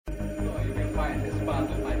Guided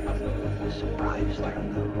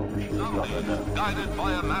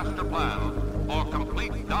by a master plan for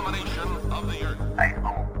complete domination of the Earth. I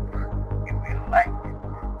hope you will like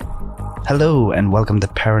it. Hello and welcome to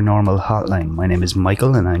Paranormal Hotline. My name is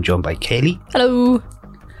Michael and I'm joined by Kaylee. Hello.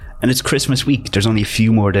 And it's Christmas week. There's only a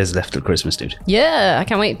few more days left till Christmas, dude. Yeah, I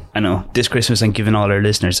can't wait. I know. This Christmas I'm giving all our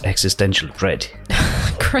listeners existential dread.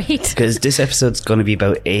 Great. Because this episode's going to be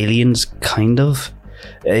about aliens, kind of.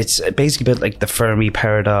 It's basically about like the Fermi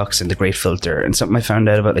paradox and the Great Filter, and something I found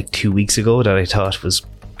out about like 2 weeks ago that I thought was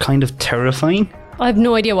kind of terrifying. I have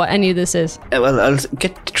no idea what any of this is. Well, I'll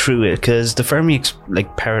get through it because the Fermi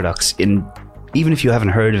paradox, even if you haven't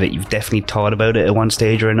heard of it, you've definitely thought about it at one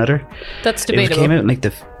stage or another. That's debatable. It came out in like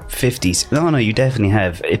the 50s. No, you definitely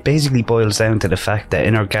have. It basically boils down to the fact that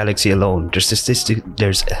in our galaxy alone, there's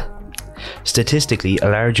statistically a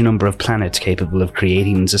large number of planets capable of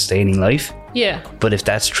creating and sustaining life. Yeah. But if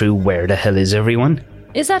that's true, where the hell is everyone?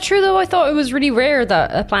 Is that true though? I thought it was really rare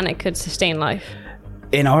that a planet could sustain life.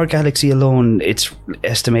 In our galaxy alone, it's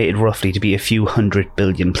estimated roughly to be a few 100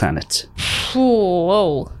 billion planets.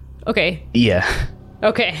 Whoa. Okay. Yeah.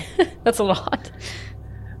 Okay. That's a lot.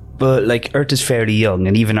 But like Earth is fairly young,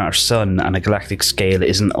 and even our sun on a galactic scale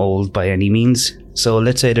isn't old by any means. So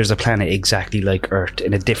let's say there's a planet exactly like Earth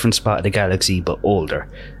in a different spot of the galaxy but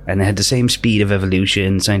older, and it had the same speed of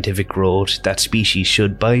evolution, scientific growth. That species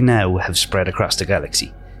should by now have spread across the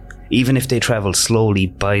galaxy. Even if they travel slowly,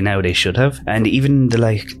 by now they should have. And even the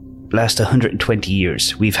last 120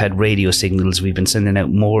 years, we've had radio signals, we've been sending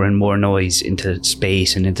out more and more noise into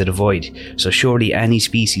space and into the void. So surely any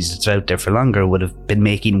species that's out there for longer would have been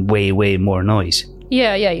making way, way more noise.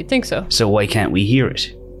 Yeah, you'd think so. So why can't we hear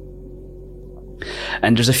it?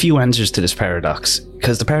 And there's a few answers to this paradox,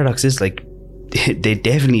 because the paradox is like, they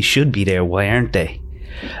definitely should be there, why aren't they?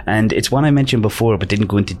 And it's one I mentioned before but didn't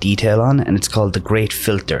go into detail on, and it's called the Great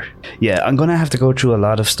Filter. Yeah, I'm gonna have to go through a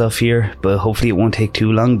lot of stuff here, but hopefully it won't take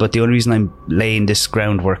too long. But the only reason I'm laying this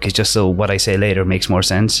groundwork is just so what I say later makes more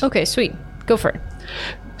sense. Okay, sweet. Go for it.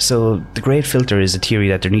 So the Great Filter is a theory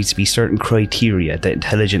that there needs to be certain criteria that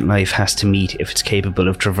intelligent life has to meet if it's capable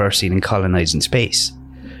of traversing and colonizing space.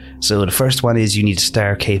 So the first one is you need a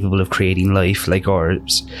star capable of creating life like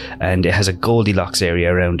ours, and it has a Goldilocks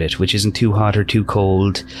area around it, which isn't too hot or too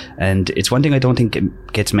cold. And it's one thing I don't think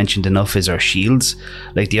gets mentioned enough is our shields.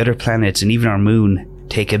 Like the other planets and even our moon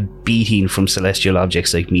take a beating from celestial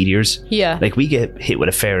objects like meteors. Yeah. Like we get hit with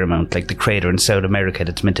a fair amount, like the crater in South America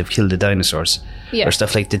that's meant to have killed the dinosaurs. Yeah. Or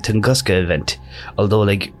stuff like the Tunguska event. Although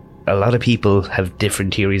like a lot of people have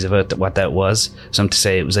different theories about what that was. Some to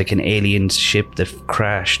say it was like an alien ship that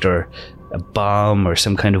crashed, or a bomb, or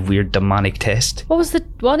some kind of weird demonic test. What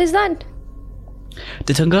is that?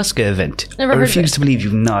 The Tunguska event. Never I heard of refuse it. to believe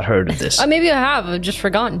you've not heard of this. Maybe I have. I've just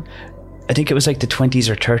forgotten. I think it was like the 20s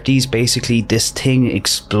or 30s. Basically, this thing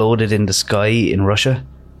exploded in the sky in Russia.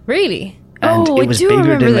 Really? And I it was do bigger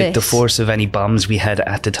remember than like the this. force of any bombs we had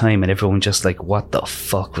at the time, and everyone just like, what the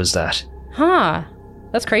fuck was that? Huh.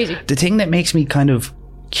 That's crazy. The thing that makes me kind of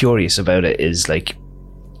curious about it is like,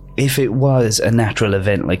 if it was a natural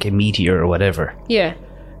event like a meteor or whatever, Yeah.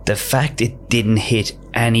 the fact it didn't hit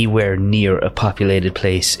anywhere near a populated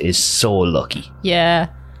place is so lucky. Yeah,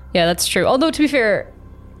 that's true. Although, to be fair,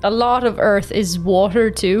 a lot of Earth is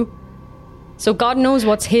water too. So God knows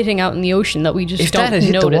what's hitting out in the ocean that we just If don't that had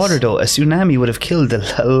hit notice. the water though, a tsunami would have killed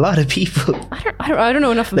a lot of people. I don't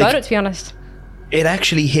know enough about Like- it, to be honest. It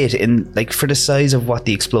actually hit in, like, for the size of what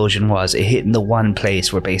the explosion was, it hit in the one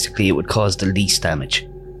place where basically it would cause the least damage.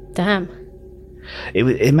 Damn.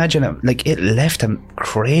 Imagine it left a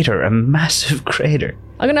crater, a massive crater.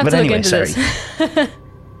 I'm gonna have But to anyway, look into sorry. this.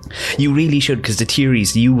 You really should, because the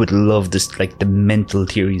theories, you would love this, like the mental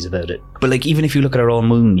theories about it. But like, even if you look at our own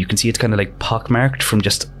moon, you can see it's kind of like pockmarked from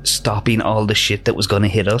just stopping all the shit that was going to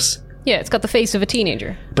hit us. Yeah, it's got the face of a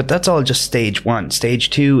teenager. But that's all just stage one. Stage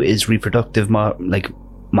two is reproductive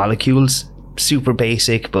molecules. Super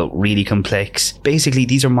basic, but really complex. Basically,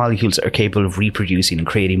 these are molecules that are capable of reproducing and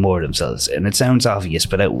creating more of themselves. And it sounds obvious,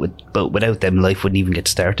 but without them, life wouldn't even get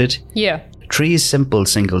started. Yeah. 3 is simple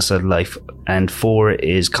single-cell life, and 4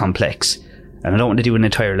 is complex. And I don't want to do an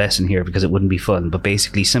entire lesson here because it wouldn't be fun, but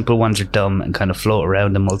basically simple ones are dumb and kind of float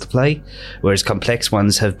around and multiply, whereas complex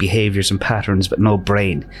ones have behaviours and patterns but no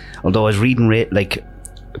brain. Although I was reading like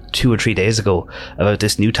 2 or 3 days ago about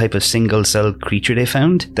this new type of single-cell creature they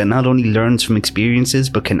found that not only learns from experiences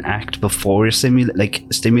but can act before a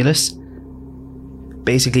stimulus.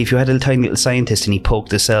 Basically, if you had a tiny little scientist and he poked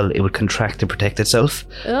the cell, it would contract to protect itself.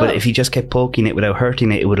 Oh. But if he just kept poking it without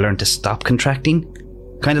hurting it, it would learn to stop contracting.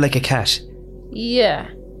 Kind of like a cat. Yeah.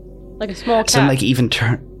 Like a small cat. Some like even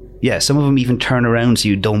Yeah, some of them even turn around so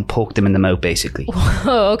you don't poke them in the mouth, basically.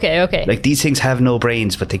 Oh, okay. Like, these things have no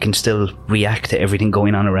brains, but they can still react to everything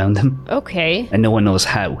going on around them. Okay. And no one knows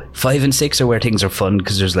how. 5 and 6 are where things are fun,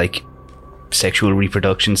 because there's, like, sexual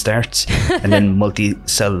reproduction starts, and then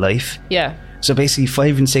multi-cell life. Yeah. So basically,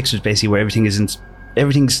 5 and 6 was basically where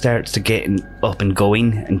everything starts to getting up and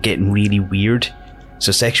going and getting really weird.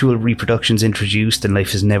 So sexual reproduction's introduced and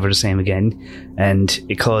life is never the same again. And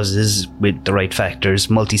it causes, with the right factors,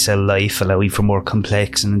 multi-cell life, allowing for more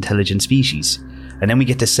complex and intelligent species. And then we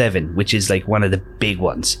get to 7, which is like one of the big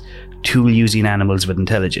ones. Tool-using animals with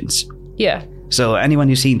intelligence. Yeah. So anyone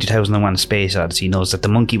who's seen 2001: A Space Odyssey knows that the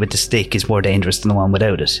monkey with the stick is more dangerous than the one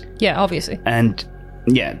without it. Yeah, obviously. And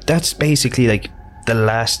yeah, that's basically like the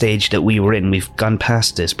last stage that we were in. We've gone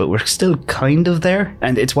past this, but we're still kind of there.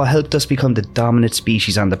 And it's what helped us become the dominant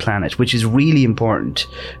species on the planet, which is really important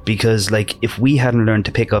because, like, if we hadn't learned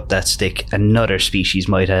to pick up that stick, another species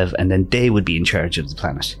might have, and then they would be in charge of the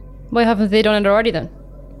planet. Why haven't they done it already then?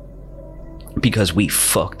 Because we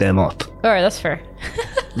fucked them up. Alright, that's fair.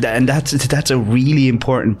 And that's a really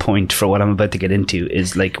important point for what I'm about to get into,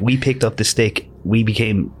 is like, we picked up the stick, we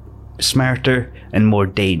became smarter and more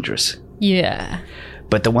dangerous. Yeah.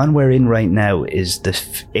 But the one we're in right now is the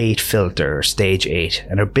 8 filter, or stage 8,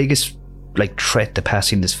 and our biggest like threat to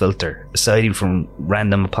passing this filter, aside from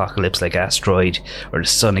random apocalypse like asteroid or the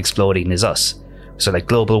sun exploding, is us. So like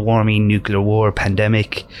global warming, nuclear war,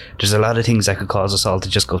 pandemic, there's a lot of things that could cause us all to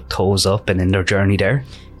just go toes up and in their journey there.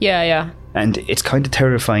 Yeah. And it's kind of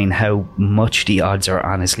terrifying how much the odds are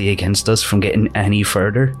honestly against us from getting any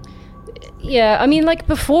further. Yeah, I mean, like,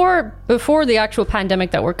 before the actual pandemic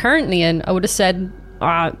that we're currently in, I would have said,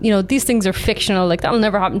 these things are fictional, like, that'll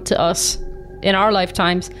never happen to us in our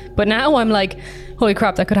lifetimes. But now I'm like, holy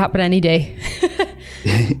crap, that could happen any day.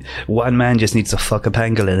 One man just needs to fuck a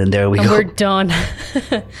pangolin and there we go. And we're done.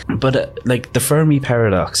 But like the Fermi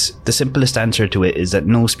paradox, the simplest answer to it is that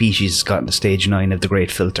no species has gotten to stage 9 of the Great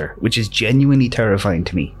Filter, which is genuinely terrifying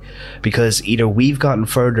to me, because either we've gotten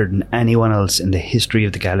further than anyone else in the history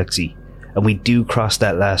of the galaxy, and we do cross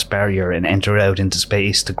that last barrier and enter out into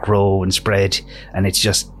space to grow and spread, and it's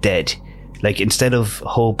just dead. Like, instead of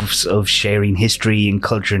hopes of sharing history and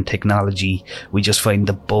culture and technology, we just find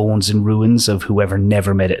the bones and ruins of whoever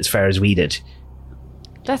never made it as far as we did.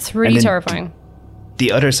 That's really terrifying.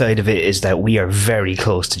 The other side of it is that we are very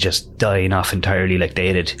close to just dying off entirely like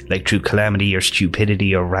they did, like through calamity or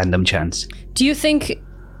stupidity or random chance. Do you think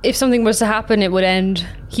if something was to happen, it would end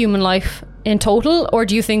human life in total? Or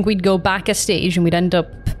do you think we'd go back a stage and we'd end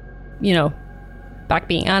up, back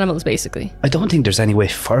being animals, basically? I don't think there's any way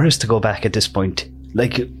for us to go back at this point.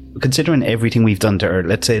 Like, considering everything we've done to Earth,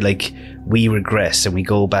 let's say, like, we regress and we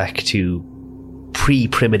go back to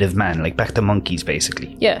pre-primitive man, like back to monkeys,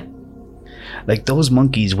 basically. Yeah. Like, those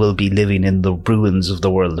monkeys will be living in the ruins of the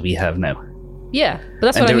world we have now. Yeah, but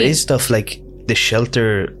that's and what I mean. There is stuff like the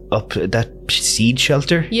shelter up, that seed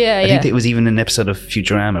shelter. Yeah, I think it was even an episode of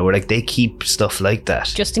Futurama where, like, they keep stuff like that.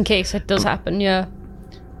 Just in case it does happen, yeah.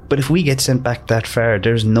 But if we get sent back that far,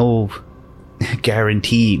 there's no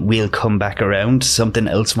guarantee we'll come back around. Something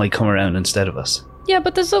else might come around instead of us. Yeah,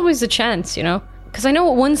 but there's always a chance, Because I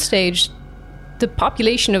know at one stage, the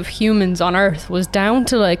population of humans on Earth was down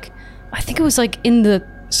to, like, I think it was like in the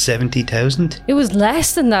 70,000? It was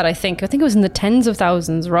less than that, I think. I think it was in the tens of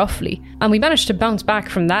thousands, roughly. And we managed to bounce back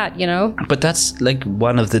from that, But that's, like,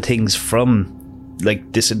 one of the things from,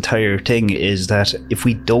 like, this entire thing is that if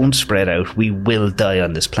we don't spread out, we will die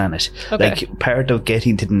on this planet. Okay. Like, part of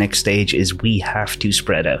getting to the next stage is we have to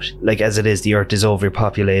spread out. Like, as it is, the Earth is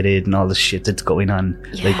overpopulated and all the shit that's going on.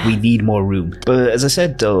 Yeah. Like, we need more room. But as I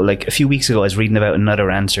said, though, like, a few weeks ago, I was reading about another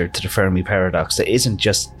answer to the Fermi paradox that isn't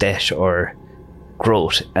just death or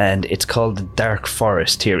growth, and it's called the dark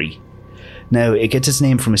forest theory. Now, it gets its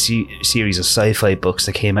name from a series of sci-fi books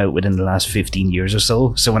that came out within the last 15 years or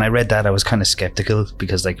so. So when I read that, I was kind of skeptical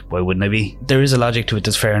because, like, why wouldn't I be? There is a logic to it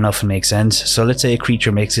that's fair enough and makes sense. So let's say a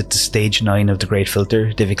creature makes it to stage 9 of the Great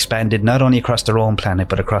Filter. They've expanded not only across their own planet,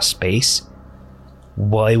 but across space.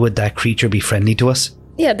 Why would that creature be friendly to us?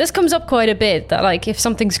 Yeah, this comes up quite a bit, that, like, if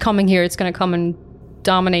something's coming here, it's going to come and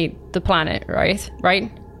dominate the planet, right?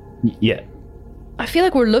 Yeah. I feel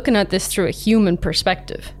like we're looking at this through a human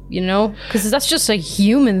perspective, Because that's just a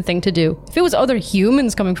human thing to do. If it was other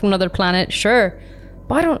humans coming from another planet, sure.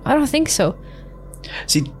 But I don't think so.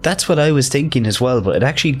 See, that's what I was thinking as well, but it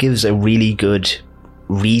actually gives a really good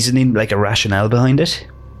reasoning, like a rationale behind it.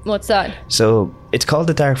 What's that? So, it's called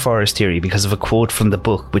the Dark Forest Theory because of a quote from the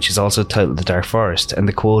book, which is also titled The Dark Forest, and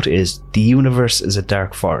the quote is, "The universe is a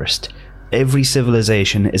dark forest. Every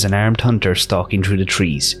civilization is an armed hunter stalking through the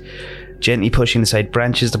trees. gently pushing aside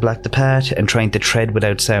branches to block the path and trying to tread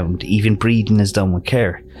without sound. Even breathing is done with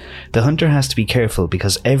care. The hunter has to be careful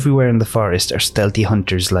because everywhere in the forest are stealthy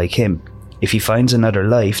hunters like him. If he finds another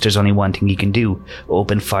life, there's only one thing he can do: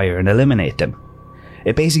 open fire and eliminate them.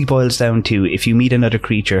 It basically boils down to, if you meet another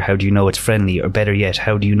creature, how do you know it's friendly? Or better yet,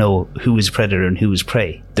 how do you know who is predator and who is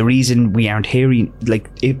prey? The reason we aren't hearing,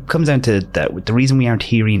 it comes down to that, the reason we aren't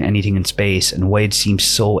hearing anything in space and why it seems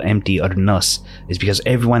so empty other than us is because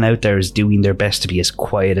everyone out there is doing their best to be as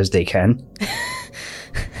quiet as they can.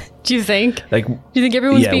 Do you think? Do you think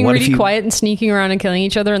everyone's being really quiet and sneaking around and killing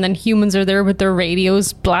each other, and then humans are there with their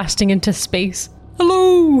radios blasting into space?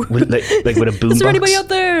 Hello! With a boombox? Is there anybody out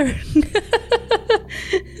there?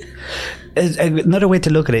 Another way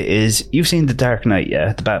to look at it is, you've seen The Dark Knight,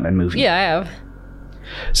 yeah? The Batman movie. Yeah, I have.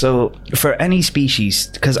 So, for any species,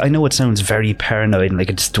 because I know it sounds very paranoid and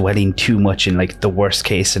like it's dwelling too much in like the worst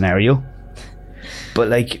case scenario, but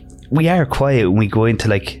like, we are quiet when we go into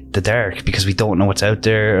like the dark because we don't know what's out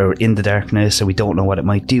there, or in the darkness, or we don't know what it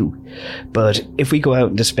might do. But if we go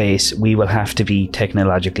out into space, we will have to be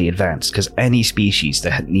technologically advanced, because any species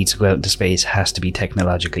that needs to go out into space has to be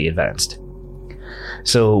technologically advanced.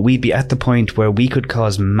 So we'd be at the point where we could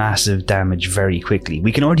cause massive damage very quickly.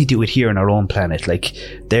 We can already do it here on our own planet. Like,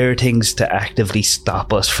 there are things to actively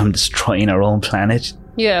stop us from destroying our own planet.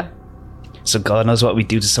 Yeah. So God knows what we'd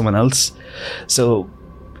do to someone else. So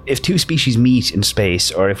if two species meet in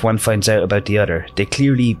space, or if one finds out about the other, they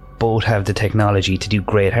clearly both have the technology to do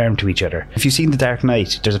great harm to each other. If you've seen The Dark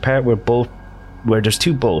Knight, there's a part where there's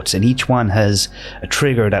two boats, and each one has a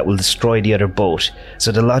trigger that will destroy the other boat.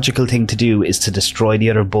 So the logical thing to do is to destroy the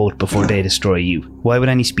other boat before they destroy you. Why would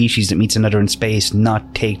any species that meets another in space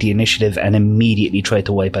not take the initiative and immediately try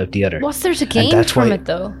to wipe out the other? What's there to gain from it,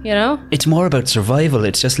 though, you know? It's more about survival.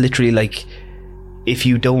 It's just literally like, if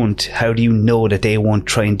you don't, how do you know that they won't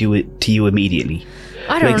try and do it to you immediately?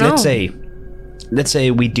 I don't know. Let's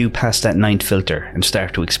say we do pass that 9th filter and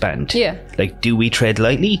start to expand. Yeah. Like, do we tread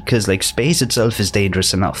lightly? Because like, space itself is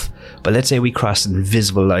dangerous enough. But let's say we cross an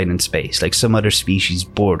invisible line in space, like some other species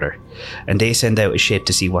border, and they send out a ship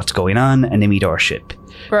to see what's going on, and they meet our ship.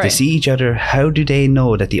 Right. They see each other. How do they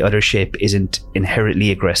know that the other ship isn't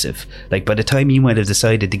inherently aggressive? Like, by the time you might have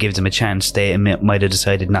decided to give them a chance, they might have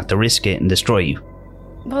decided not to risk it and destroy you.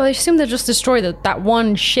 Well, I assume they'll just destroy that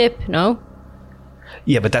one ship, no?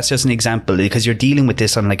 Yeah, but that's just an example, because you're dealing with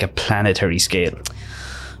this on like a planetary scale.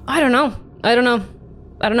 I don't know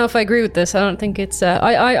if I agree with this. I don't think it's...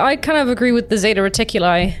 I kind of agree with the Zeta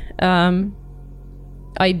Reticuli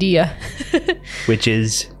idea. Which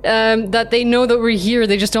is? That they know that we're here,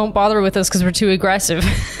 they just don't bother with us because we're too aggressive.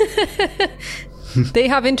 They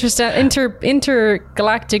have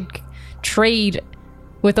intergalactic trade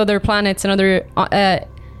with other planets and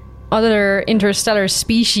other interstellar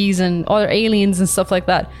species and other aliens and stuff like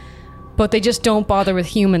that, but they just don't bother with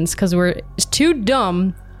humans because we're too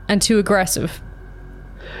dumb and too aggressive.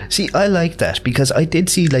 See, I like that, because I did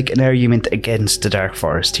see like an argument against the Dark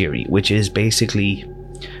Forest theory, which is basically,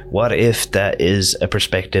 what if that is a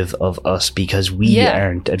perspective of us because we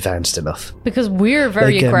aren't advanced enough? Because we're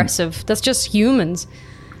very aggressive. That's just humans.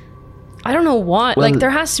 I don't know why. Well, like,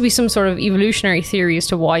 there has to be some sort of evolutionary theory as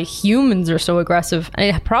to why humans are so aggressive.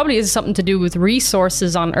 And it probably has something to do with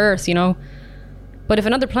resources on Earth, you know? But if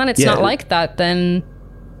another planet's not like that, then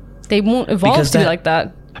they won't evolve to be like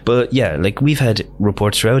that. But yeah, like, we've had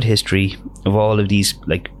reports throughout history of all of these,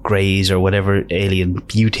 like, greys or whatever alien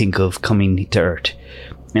you think of coming to Earth.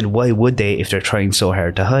 And why would they if they're trying so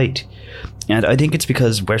hard to hide? And I think it's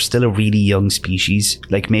because we're still a really young species.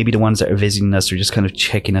 Like, maybe the ones that are visiting us are just kind of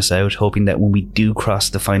checking us out, hoping that when we do cross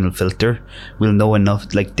the final filter, we'll know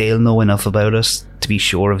enough, like, they'll know enough about us to be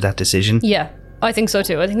sure of that decision. Yeah, I think so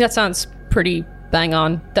too. I think that sounds pretty bang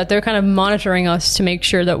on, that they're kind of monitoring us to make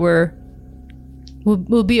sure that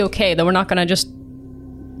we'll be okay, that we're not going to just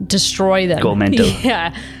destroy them. Go mental.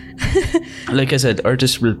 Yeah. Like I said, Earth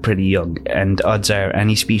is still pretty young, and odds are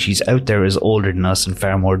any species out there is older than us and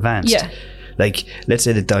far more advanced. Yeah. Like, let's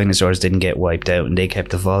say the dinosaurs didn't get wiped out and they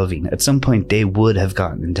kept evolving. At some point, they would have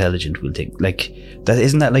gotten intelligent, we'll think. Like, that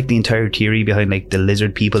isn't that like the entire theory behind like the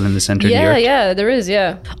lizard people in the center of the Earth? Yeah, there is,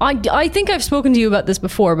 yeah. I think I've spoken to you about this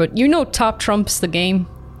before, but you know Top Trumps, the game?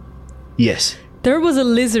 Yes. There was a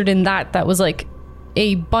lizard in that was like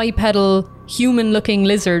a bipedal, human-looking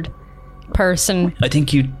lizard person. I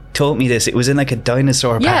think you told me this. It was in like a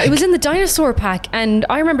dinosaur pack. Yeah, it was in the dinosaur pack, and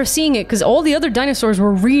I remember seeing it because all the other dinosaurs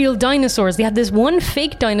were real dinosaurs. They had this one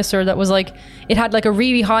fake dinosaur that was like, it had like a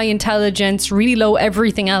really high intelligence, really low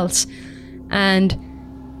everything else, and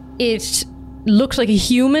it looked like a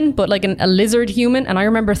human, but like a lizard human. And I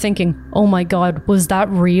remember thinking, oh my god, was that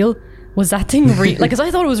real? was that thing real? Like, because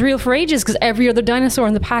I thought it was real for ages, because every other dinosaur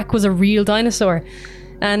in the pack was a real dinosaur.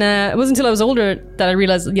 And it wasn't until I was older that I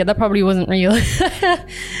realized, yeah, that probably wasn't real.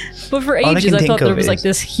 But for ages, I thought there was like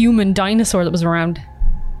this human dinosaur that was around.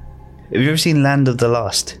 Have you ever seen Land of the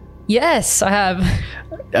Lost? Yes, I have.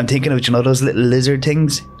 I'm thinking of, you know, those little lizard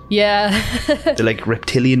things? Yeah. They're like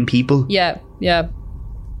reptilian people. Yeah, yeah.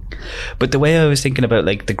 But the way I was thinking about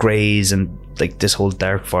like the Greys and like this whole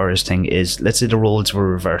dark forest thing is, let's say the roles were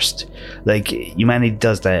reversed. Like humanity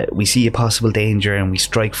does that. We see a possible danger and we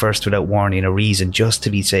strike first without warning or reason, just to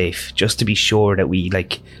be safe, just to be sure that we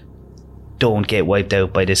like don't get wiped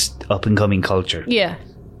out by this up and coming culture. Yeah.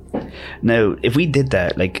 Now, if we did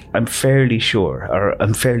that, like, I'm fairly sure, or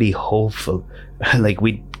I'm fairly hopeful, like,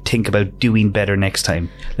 we'd think about doing better next time.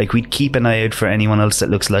 Like, we'd keep an eye out for anyone else that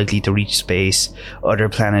looks likely to reach space, other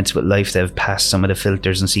planets with life that have passed some of the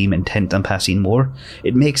filters and seem intent on passing more.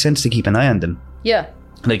 It makes sense to keep an eye on them. Yeah.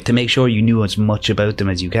 Like, to make sure you knew as much about them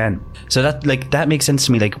as you can. So that makes sense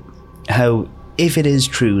to me, like, how, if it is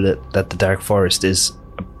true that the Dark Forest is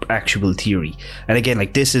an actual theory, and again,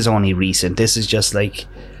 like, this is only recent, this is just, like,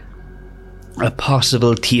 a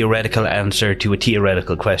possible theoretical answer to a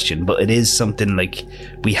theoretical question, but it is something like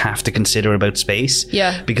we have to consider about space.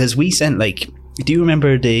 Yeah. Because we sent, like, do you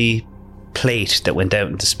remember the plate that went out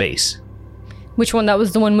into space? Which one? That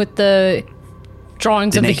was the one with the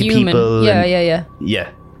drawings of the naked human. people Yeah, and- yeah.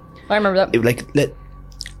 Yeah. I remember that.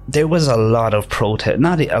 There was a lot of protest,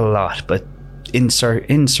 not a lot, but in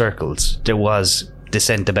circles there was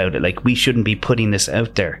dissent about it. Like, we shouldn't be putting this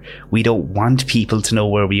out there. We don't want people to know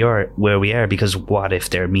where we are, because what if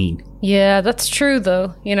they're mean? Yeah, that's true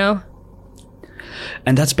though, you know?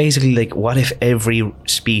 And that's basically like, what if every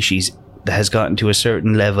species that has gotten to a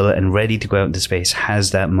certain level and ready to go out into space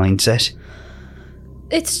has that mindset?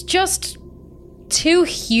 It's just too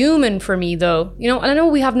human for me though, you know? And I know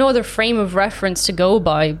we have no other frame of reference to go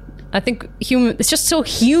by. I think it's just so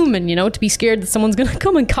human, you know, to be scared that someone's going to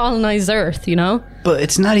come and colonize Earth, you know? But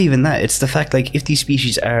it's not even that. It's the fact, like, if these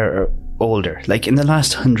species are older, like in the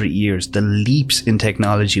last 100 years, the leaps in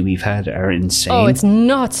technology we've had are insane. Oh, it's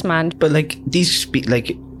nuts, man. But like these,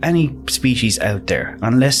 like any species out there,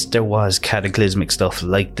 unless there was cataclysmic stuff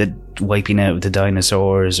like the wiping out of the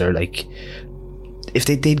dinosaurs, or like if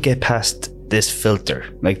they did get past this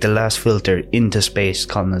filter, like the last filter into space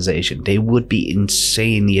colonization, they would be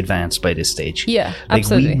insanely advanced by this stage. Yeah, like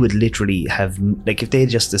absolutely. we would literally have, like, if they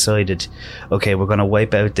just decided, okay, we're gonna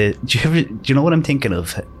wipe out the. Do you know what I'm thinking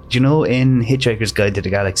of? Do you know in Hitchhiker's Guide to the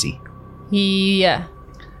Galaxy? Yeah.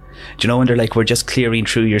 Do you know when they're like, we're just clearing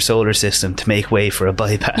through your solar system to make way for a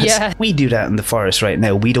bypass? Yeah. We do that in the forest right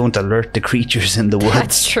now. We don't alert the creatures in the woods.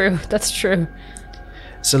 That's true. That's true.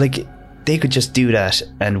 So like, they could just do that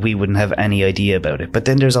and we wouldn't have any idea about it. But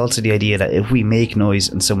then there's also the idea that if we make noise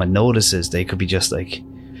and someone notices, they could be just like,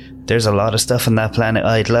 there's a lot of stuff on that planet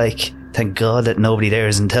I'd like. Thank God that nobody there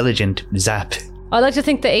is intelligent. Zap. I like to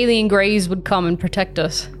think the alien greys would come and protect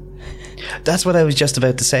us. That's what I was just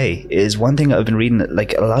about to say, is one thing I've been reading,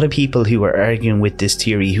 like a lot of people who are arguing with this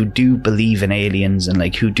theory, who do believe in aliens and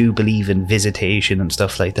like who do believe in visitation and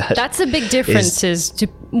stuff like that. That's a big difference, is to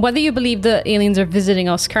whether you believe the aliens are visiting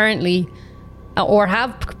us currently or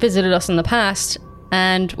have visited us in the past,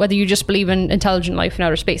 and whether you just believe in intelligent life in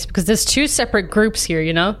outer space, because there's two separate groups here,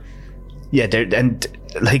 you know? Yeah, and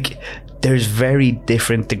like there's very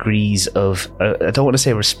different degrees of, I don't want to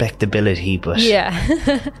say respectability, but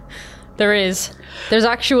yeah. There is. There's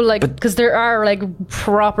actual, like, because there are like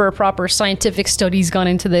proper scientific studies gone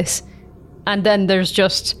into this, and then there's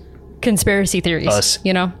just conspiracy theories. Us.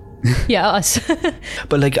 You know? Yeah, us.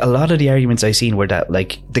 But like a lot of the arguments I seen were that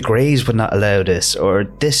like the Greys would not allow this, or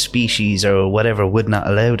this species or whatever would not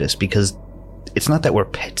allow this, because it's not that we're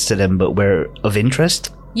pets to them, but we're of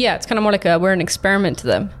interest. Yeah, it's kind of more like we're an experiment to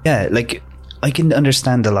them. Yeah, like I can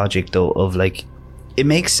understand the logic though of like, it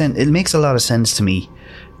makes sense. It makes a lot of sense to me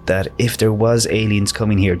that if there was aliens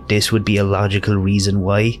coming here, this would be a logical reason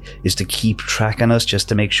why, is to keep track on us, just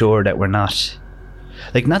to make sure that we're not,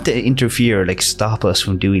 like, not to interfere, like stop us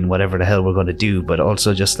from doing whatever the hell we're going to do, but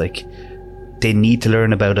also just like they need to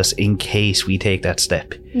learn about us in case we take that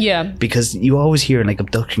step. Yeah. Because you always hear in like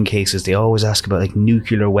abduction cases, they always ask about like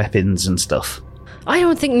nuclear weapons and stuff. I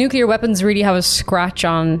don't think nuclear weapons really have a scratch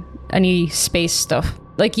on any space stuff.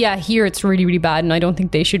 Like, yeah, here it's really, really bad, and I don't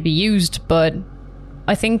think they should be used, but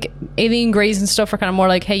I think alien greys and stuff are kind of more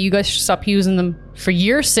like, hey, you guys should stop using them for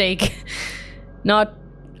your sake, not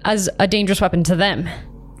as a dangerous weapon to them.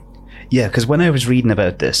 Yeah, because when I was reading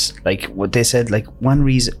about this, like what they said, like one of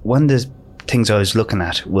the things I was looking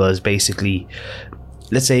at was basically,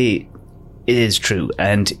 let's say It is true,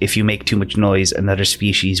 and if you make too much noise, another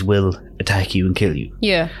species will attack you and kill you.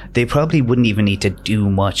 Yeah. They probably wouldn't even need to do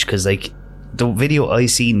much, because like the video I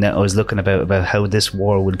seen that I was looking about how this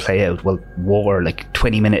war would play out, well, war, like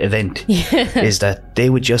 20-minute event, is that they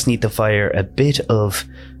would just need to fire a bit of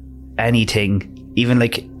anything, even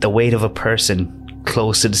like the weight of a person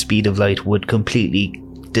close to the speed of light would completely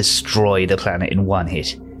destroy the planet in one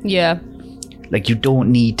hit. Yeah. Like, you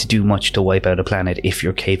don't need to do much to wipe out a planet if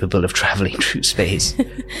you're capable of traveling through space.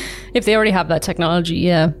 If they already have that technology,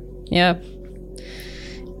 yeah. Yeah.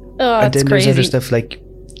 Oh, And that's then crazy. there's other stuff like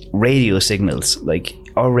radio signals. Like,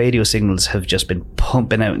 our radio signals have just been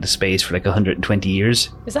pumping out into space for like 120 years.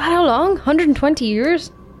 Is that how long? 120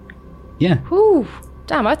 years? Yeah. Whew.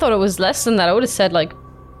 Damn, I thought it was less than that. I would have said like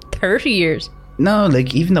 30 years. No,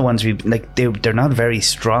 like, even the ones they're not very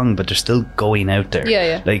strong, but they're still going out there. Yeah,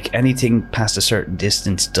 yeah. Like, anything past a certain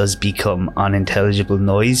distance does become unintelligible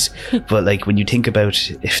noise. But like, when you think about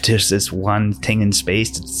if there's this one thing in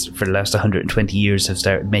space that's for the last 120 years have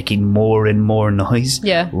started making more and more noise,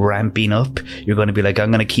 Yeah. ramping up, you're going to be like, I'm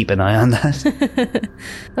going to keep an eye on that.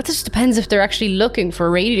 That just depends if they're actually looking for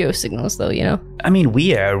radio signals, though, you know? I mean, we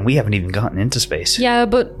haven't even gotten into space. Yeah,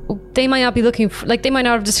 but they might not be looking for, like, they might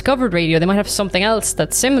not have discovered radio. They might have something else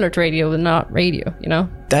that's similar to radio but not radio, you know?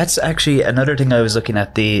 That's actually another thing I was looking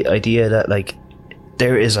at, the idea that like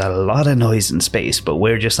there is a lot of noise in space, but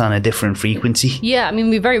we're just on a different frequency. Yeah, I mean,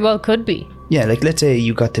 we very well could be. Yeah, like, let's say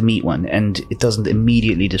you got to meet one and it doesn't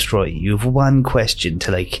immediately destroy you. You have one question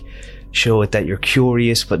to like show it that you're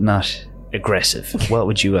curious but not aggressive. What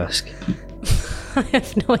would you ask? I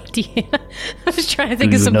have no idea. I was trying to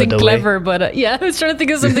think of You know something the way. clever, but yeah, I was trying to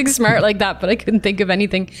think of something smart like that, but I couldn't think of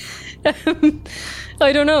anything.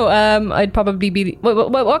 I don't know. I'd probably be...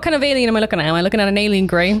 What kind of alien am I looking at? Am I looking at an alien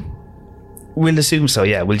grey? We'll assume so,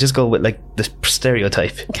 yeah. We'll just go with like the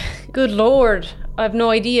stereotype. Good lord. I have no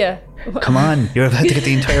idea. Come on, you're about to get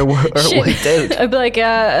the entire world Shit. wiped out. I'd be like,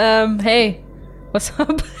 hey, what's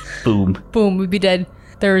up? Boom. Boom, we'd be dead.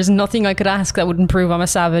 There is nothing I could ask that wouldn't prove I'm a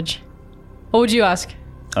savage. What would you ask?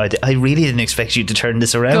 I really didn't expect you to turn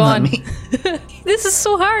this around Go on on. me. This is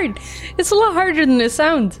so hard. It's a lot harder than it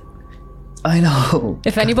sounds. I know.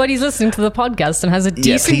 If anybody's listening to the podcast and has a Yeah,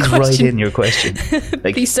 decent please question, write in your question.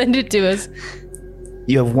 Like, please send it to us.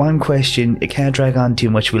 you have one question, it can't drag on too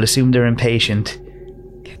much, we'll assume they're impatient.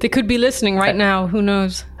 They could be listening right now. Who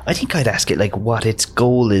knows? I think I'd ask it like what its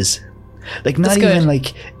goal is. Like, not That's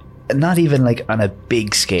even like on a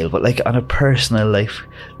big scale, but like on a personal life.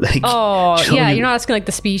 Like, Oh, show yeah, me- you're not asking like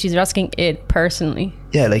the species, you're asking it personally.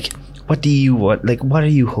 Yeah, like, what do you want? Like, what are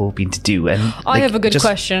you hoping to do? And I like, have a good just-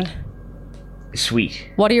 question. Sweet.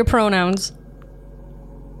 What are your pronouns?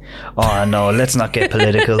 Oh no, let's not get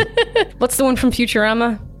political. What's the one from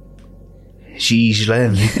Futurama? She's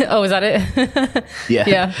Oh, is that it? Yeah,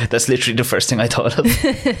 Yeah. that's literally the first thing I thought of.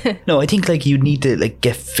 No, I think like you need to like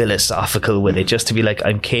get philosophical with it, just to be like,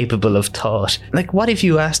 I'm capable of thought. Like, what if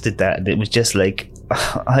you asked it that and it was just like,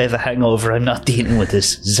 I have a hangover, I'm not dealing with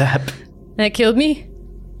this. Zap. And it killed me?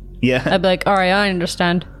 Yeah. I'd be like, alright, I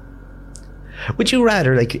understand. Would you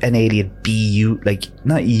rather like an alien be you, like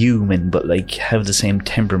not human, but like have the same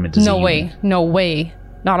temperament as a No human? way. No way.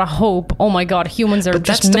 Not a hope. Oh my god, humans are But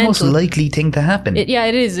just that's the most mental. likely thing to happen. Yeah,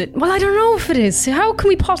 it is. Well, I don't know if it is. How can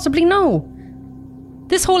we possibly know?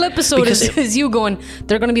 This whole episode Because is you going,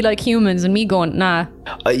 they're going to be like humans, and me going, nah.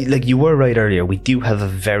 Like, you were right earlier, we do have a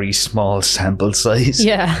very small sample size.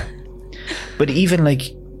 Yeah. But even like,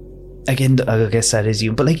 again, I guess that is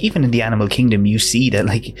you. But like, even in the animal kingdom, you see that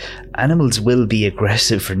like animals will be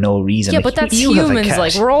aggressive for no reason. Yeah, Like, but that's you have a humans. cat.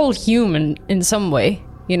 Like, we're all human in some way,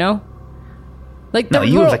 you know? Like, No,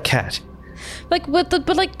 you we're have all- a cat. Like, but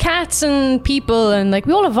like cats and people, and like,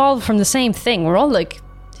 we all evolved from the same thing. We're all like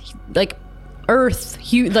Earth,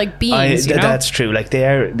 like beings, you know? That's true. Like,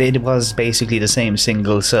 they was basically the same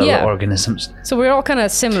single cell Yeah. organisms. So we're all kind of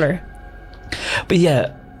similar. But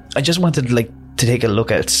yeah, I just wanted like to take a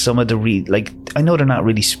look at some of the like, I know they're not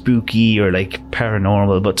really spooky or like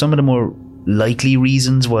paranormal, but some of the more likely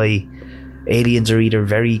reasons why aliens are either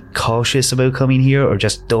very cautious about coming here or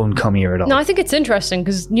just don't come here at all. No, I think it's interesting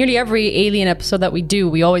because nearly every alien episode that we do,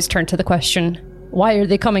 we always turn to the question, why are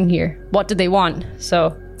they coming here? What do they want?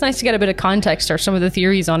 So it's nice to get a bit of context or some of the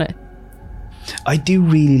theories on it. I do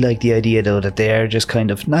really like the idea though that they are just kind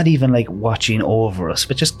of not even like watching over us,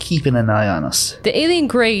 but just keeping an eye on us. The alien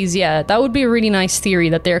greys, yeah, that would be a really nice theory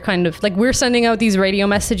that they're kind of like, we're sending out these radio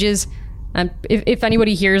messages, and if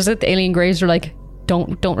anybody hears it, the alien greys are like,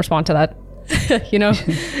 don't respond to that. You know?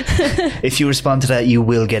 If you respond to that, you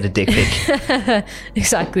will get a dick pic.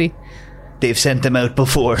 Exactly. they've sent them out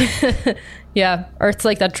before. Yeah, Earth's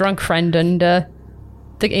like that drunk friend, and the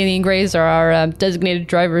alien greys are our designated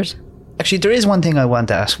drivers. Actually, there is one thing I want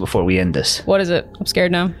to ask before we end this. What is it? I'm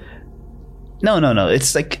scared now. No.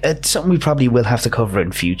 It's like it's something we probably will have to cover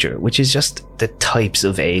in future, which is just the types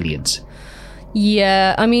of aliens.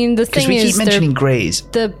 Yeah, I mean, the Because thing we is, keep mentioning greys.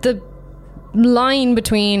 the line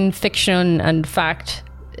between fiction and fact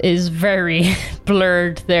is very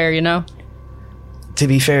blurred there, you know? To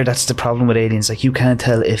be fair, that's the problem with aliens. Like, you can't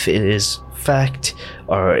tell if it is fact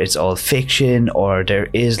or it's all fiction or there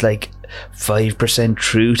is like 5%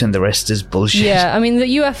 truth and the rest is bullshit. Yeah, I mean,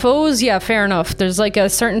 the UFOs, yeah, fair enough. There's like a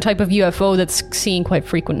certain type of UFO that's seen quite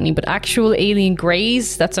frequently, but actual alien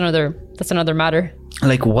greys, that's another matter.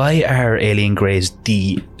 Like, why are alien greys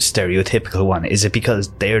the stereotypical one? Is it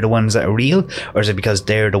because they're the ones that are real, or is it because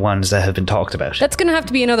they're the ones that have been talked about? That's going to have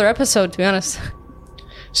to be another episode, to be honest.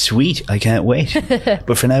 Sweet, I can't wait.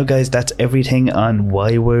 But for now, guys, that's everything on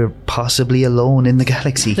why we're possibly alone in the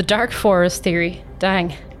galaxy. The Dark Forest theory.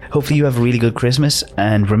 Dang. Hopefully you have a really good Christmas,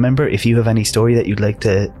 and remember, if you have any story that you'd like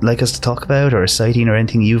us to talk about, or a sighting or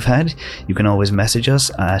anything you've had, you can always message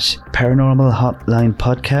us at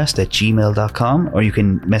paranormalhotlinepodcast@gmail.com, or you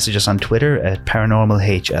can message us on Twitter at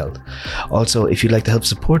paranormalhl. Also, if you'd like to help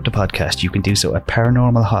support the podcast, you can do so at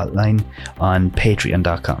Paranormal Hotline on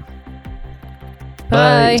patreon.com.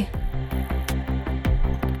 Bye.